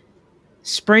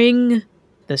spring,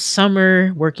 the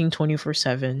summer, working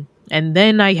 24/7. And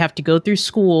then I have to go through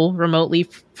school remotely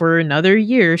for another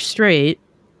year straight.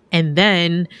 And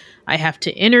then I have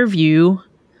to interview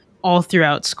all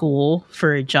throughout school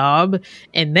for a job.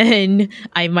 And then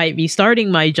I might be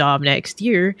starting my job next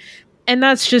year. And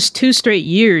that's just 2 straight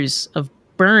years of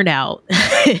burnout.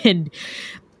 And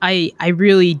I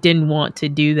really didn't want to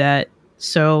do that.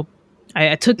 So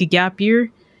I took a gap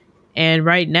year, and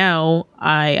right now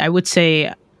I would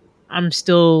say I'm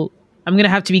gonna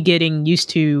have to be getting used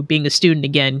to being a student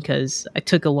again because I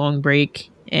took a long break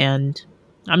and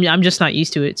I'm just not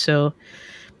used to it. So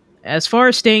as far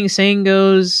as staying sane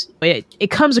goes, it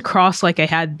comes across like I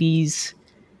had these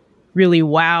really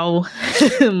wow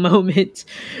moments,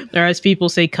 or as people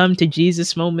say, come to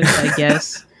Jesus moments, I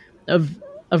guess, of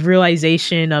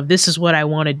realization of this is what I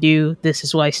want to do. This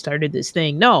is why I started this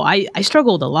thing. No, I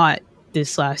struggled a lot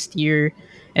this last year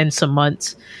and some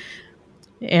months,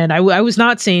 and I was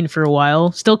not sane for a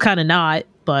while. Still kind of not,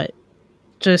 but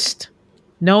just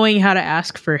knowing how to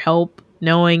ask for help,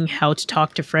 knowing how to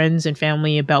talk to friends and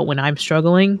family about when I'm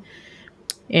struggling,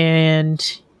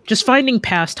 and just finding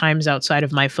pastimes outside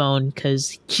of my phone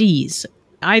because, geez,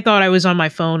 I thought I was on my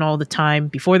phone all the time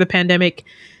before the pandemic.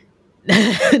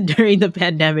 During the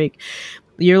pandemic,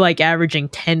 you're like averaging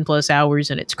 10 plus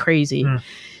hours, and it's crazy.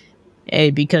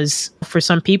 Mm. Because for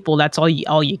some people, that's all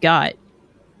you got.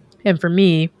 And for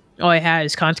me, all I had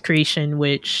is content creation,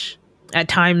 which at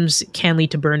times can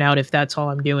lead to burnout if that's all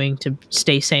I'm doing to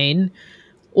stay sane.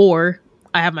 Or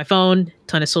I have my phone,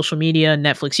 ton of social media,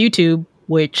 Netflix, YouTube,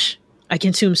 which I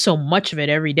consume so much of it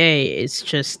every day. It's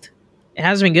just, it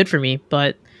hasn't been good for me.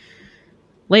 But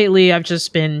lately, I've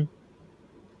just been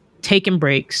taking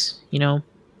breaks, you know?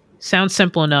 Sounds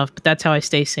simple enough, but that's how I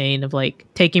stay sane, of like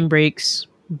taking breaks,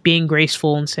 being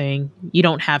graceful and saying, you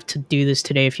don't have to do this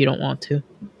today if you don't want to.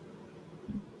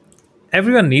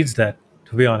 Everyone needs that,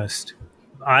 to be honest.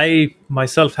 I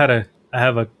myself I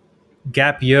have a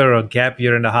gap year or gap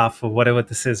year and a half or whatever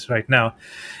this is right now.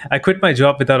 I quit my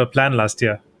job without a plan last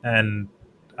year, and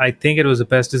I think it was the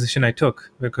best decision I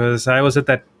took because I was at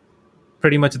that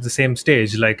pretty much at the same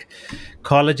stage. Like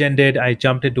college ended, I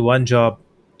jumped into one job,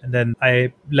 and then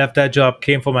I left that job,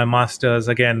 came for my masters,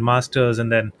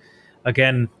 and then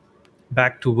again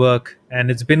back to work.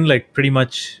 And it's been like pretty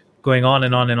much going on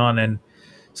and on and on. And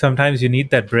sometimes you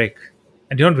need that break,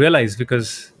 and you don't realize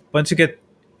because once you get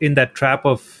in that trap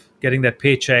of getting that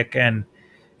paycheck and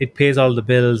it pays all the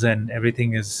bills and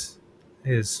everything is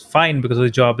fine because of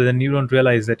the job, then you don't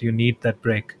realize that you need that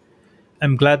break.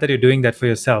 I'm glad that you're doing that for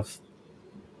yourself.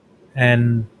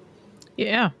 And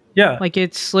Yeah. yeah. Like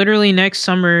it's literally next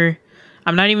summer.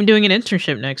 I'm not even doing an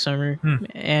internship next summer. Hmm.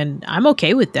 And I'm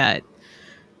okay with that.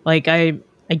 Like I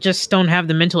just don't have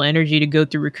the mental energy to go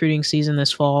through recruiting season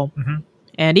this fall. Hmm.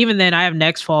 And even then I have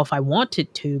next fall if I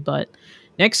wanted to, but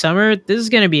next summer this is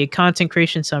going to be a content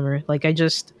creation summer. Like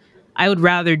I would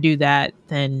rather do that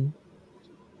than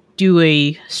do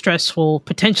a stressful,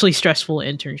 potentially stressful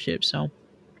internship. So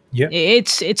Yeah.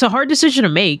 it's a hard decision to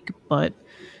make, but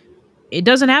it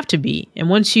doesn't have to be. And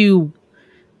once you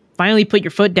finally put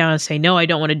your foot down and say, no, I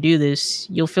don't want to do this,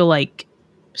 you'll feel like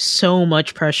so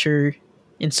much pressure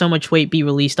and so much weight be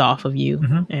released off of you.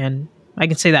 Hmm. And I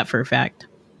can say that for a fact.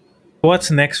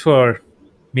 What's next for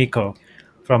Miko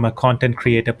from a content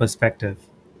creator perspective?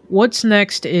 What's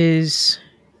next is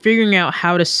figuring out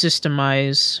how to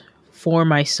systemize for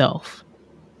myself,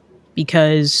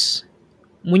 because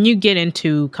when you get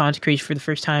into content creation for the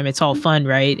first time, it's all fun,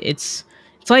 right? It's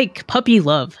like puppy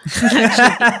love,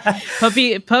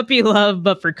 actually. Puppy love,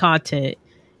 but for content.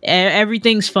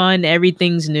 Everything's fun,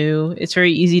 everything's new. It's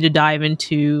very easy to dive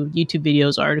into YouTube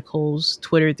videos, articles,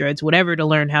 Twitter threads, whatever, to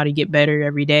learn how to get better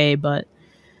every day. But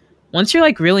once you're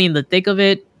like really in the thick of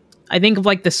it, I think of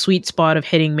like the sweet spot of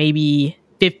hitting maybe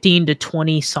 15 to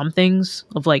 20 somethings,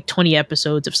 of like 20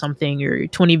 episodes of something or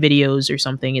 20 videos or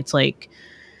something. It's like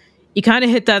you kind of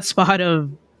hit that spot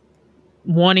of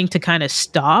wanting to kind of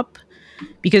stop,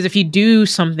 because if you do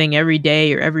something every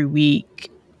day or every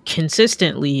week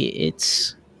consistently,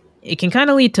 it can kind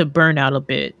of lead to burnout a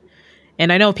bit.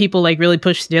 And I know people like really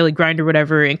push the daily grind or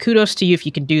whatever, and kudos to you if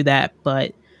you can do that,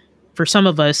 but for some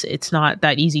of us it's not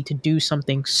that easy to do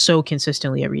something so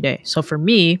consistently every day. So for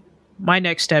me, my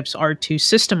next steps are to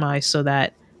systemize so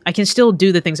that I can still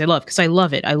do the things I love, because I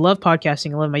love it. I love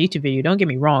podcasting, I love my YouTube video, don't get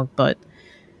me wrong, but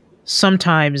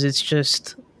sometimes it's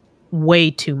just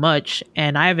way too much.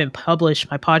 And I haven't published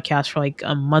my podcast for like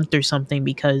a month or something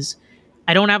because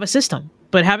I don't have a system.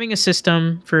 But having a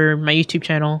system for my YouTube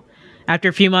channel, After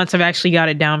a few months, I've actually got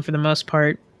it down for the most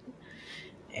part.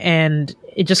 And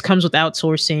it just comes with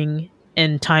outsourcing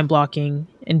and time blocking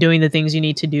and doing the things you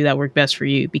need to do that work best for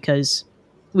you, because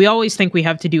we always think we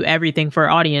have to do everything for our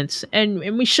audience, and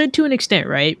we should to an extent,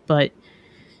 right? But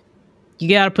you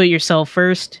got to put yourself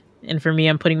first. And for me,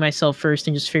 I'm putting myself first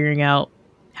and just figuring out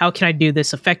how can I do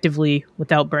this effectively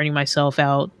without burning myself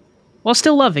out while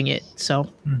still loving it.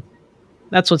 So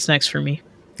that's what's next for me.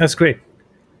 That's great.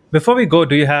 Before we go,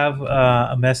 do you have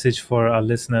a message for our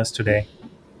listeners today?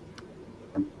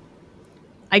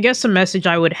 I guess a message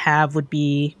I would have would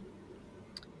be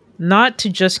not to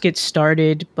just get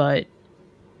started, but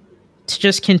to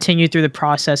just continue through the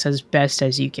process as best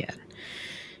as you can.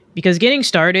 Because getting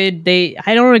started,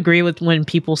 I don't agree with when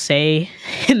people say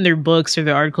in their books or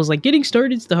their articles like getting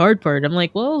started is the hard part. I'm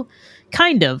like, well,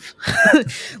 kind of.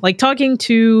 Like talking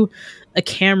to a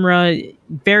camera,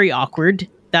 very awkward.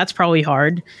 That's probably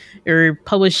hard. Or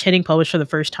hitting publish for the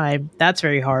first time, that's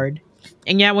very hard.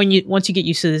 And yeah, once you get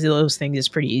used to those things, it's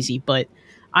pretty easy. But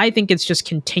I think it's just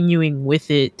continuing with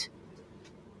it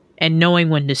and knowing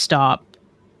when to stop.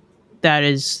 That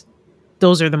is,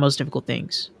 those are the most difficult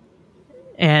things.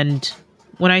 And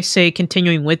when I say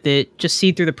continuing with it, just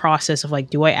see through the process of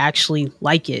like, do I actually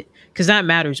like it? Because that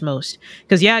matters most.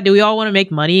 Because yeah, do we all want to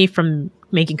make money from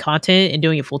making content and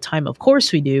doing it full time? Of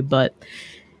course we do. But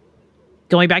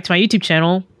going back to my YouTube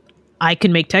channel, I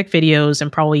can make tech videos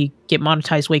and probably get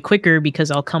monetized way quicker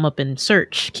because I'll come up in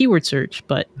search, keyword search,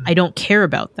 but I don't care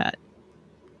about that.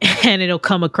 And it'll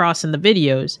come across in the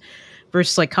videos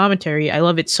versus like commentary. I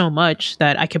love it so much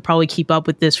that I could probably keep up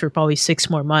with this for probably 6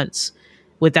 more months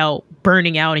without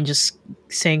burning out and just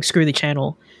saying screw the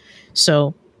channel.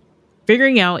 So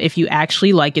figuring out if you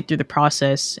actually like it through the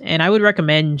process. And I would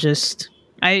recommend just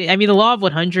I mean the law of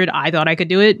 100, I thought I could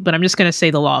do it, but I'm just going to say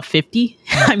the law of 50.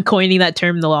 I'm coining that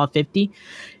term, the law of 50.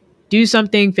 Do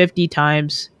something 50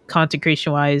 times content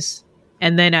creation wise,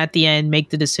 and then at the end make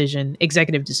the decision,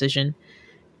 executive decision.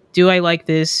 Do I like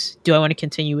this? Do I want to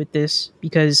continue with this?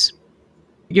 Because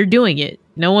you're doing it.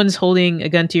 No one's holding a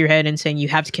gun to your head and saying you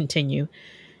have to continue.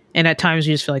 And at times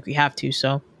we just feel like we have to.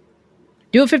 So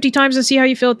do it 50 times and see how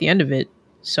you feel at the end of it.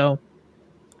 So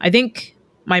I think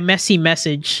my messy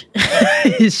message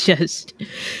is just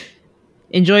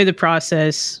enjoy the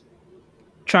process,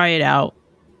 try it out,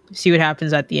 see what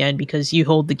happens at the end because you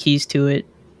hold the keys to it.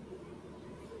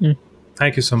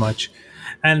 Thank you so much.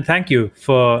 And thank you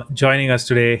for joining us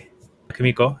today,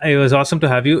 Kimiko. It was awesome to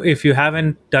have you. If you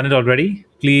haven't done it already,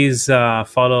 please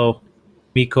follow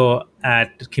Miko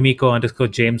at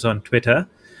Kimiko_James on Twitter.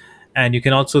 And you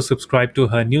can also subscribe to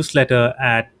her newsletter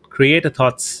at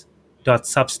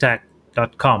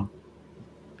creatorthoughts.substack.com.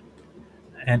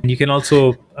 And you can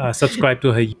also subscribe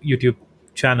to her YouTube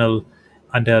channel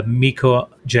under Miko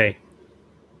J.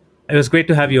 It was great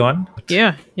to have you on.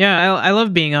 Yeah, I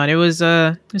love being on. It's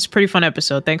a pretty fun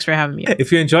episode. Thanks for having me.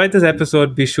 If you enjoyed this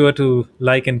episode, be sure to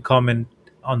like and comment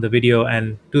on the video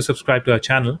and do subscribe to our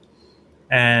channel.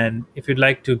 And if you'd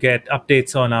like to get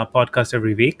updates on our podcast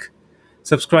every week,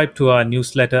 subscribe to our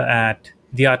newsletter at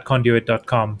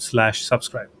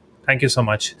theartconduit.com/subscribe. Thank you so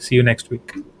much. See you next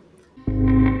week.